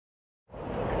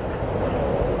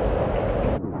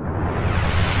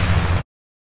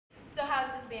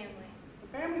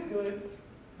good.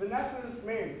 Vanessa's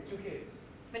married with 2 kids.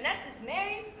 Vanessa's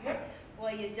married?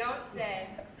 Well, you don't say.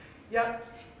 Yep,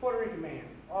 Puerto Rican man,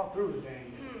 all through his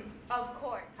veins. Of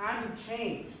course. Times have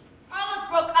changed. Carlos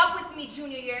broke up with me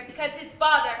junior year because his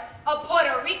father, a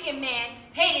Puerto Rican man,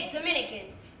 hated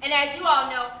Dominicans. And as you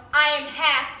all know, I am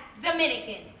half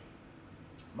Dominican.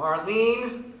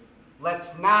 Marlene,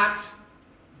 let's not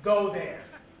go there.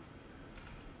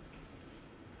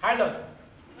 Hi, Luther.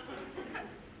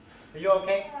 Are you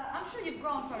okay? I'm sure you've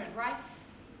grown from it, right?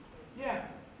 Yeah,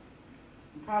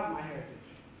 I'm proud of my heritage.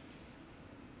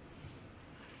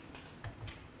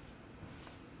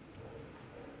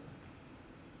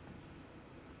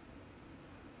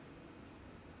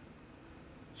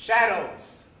 Shadows,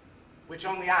 which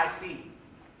only I see.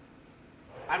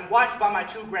 I'm watched by my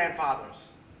 2 grandfathers.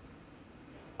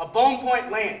 A bone point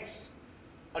lance,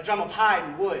 a drum of hide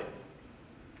and wood,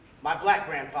 my black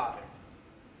grandfather.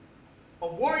 A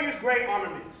warrior's gray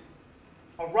armament,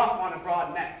 a ruff on a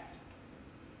broad neck,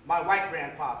 my white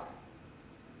grandfather.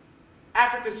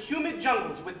 Africa's humid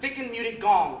jungles with thick and muted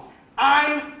gongs.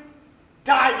 I'm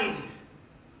dying,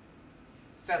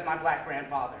 says my black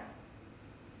grandfather.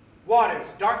 Waters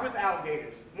dark with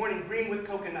alligators, morning green with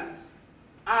coconuts.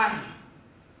 I'm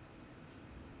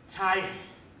tired,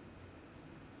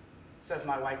 says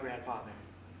my white grandfather.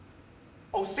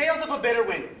 Oh, sails of a bitter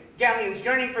wind, galleons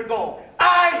yearning for gold.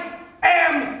 I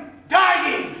am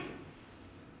dying,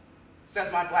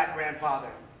 says my black grandfather.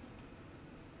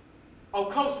 Oh,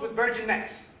 coast with virgin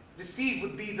necks, deceived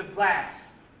with beads of glass.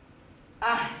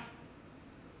 I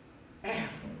am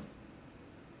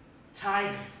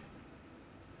tired,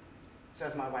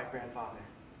 says my white grandfather.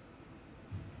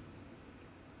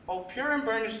 Oh, pure and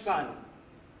burnished sun,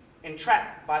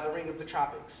 entrapped by the ring of the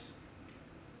tropics.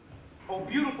 Oh,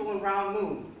 beautiful and round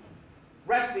moon,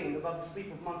 resting above the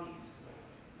sleep of monkeys.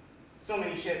 So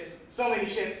many ships, so many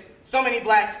ships, so many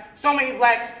blacks, so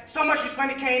much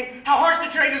resplendent cane, how harsh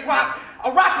the trade is rock,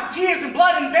 a rock of tears and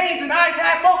blood and veins and eyes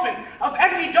half open, of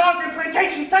empty dawns and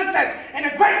plantation sunsets, and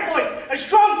a great voice, a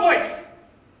strong voice,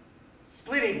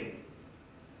 splitting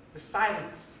the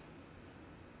silence.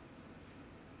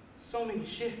 So many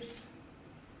ships,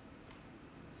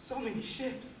 so many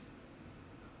ships,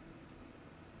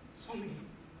 so many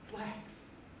blacks.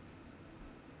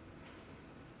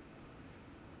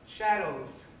 Shadows,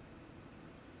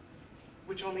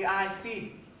 which only I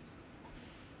see.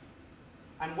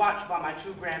 I'm watched by my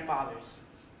 2 grandfathers.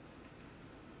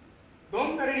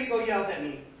 Don Federico yells at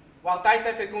me, while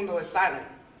Taita Fecundo is silent.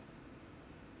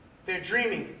 They're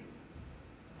dreaming,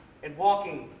 and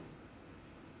walking,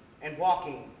 and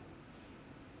walking.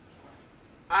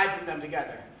 I put them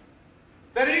together.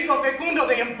 Federico, Fecundo,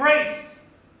 they embrace.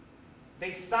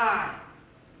 They sigh.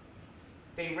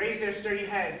 They raise their sturdy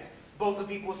heads, both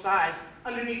of equal size,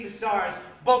 underneath the stars,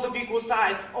 both of equal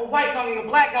size, a white longing, a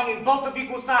black longing, both of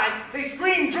equal size. They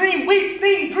scream, dream, weep,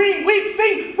 sing, dream, weep,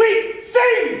 sing, weep,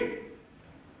 sing!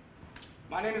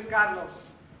 My name is Carlos,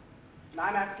 and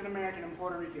I'm African American and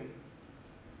Puerto Rican.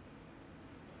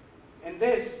 And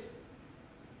this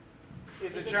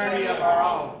is a journey of our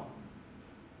own.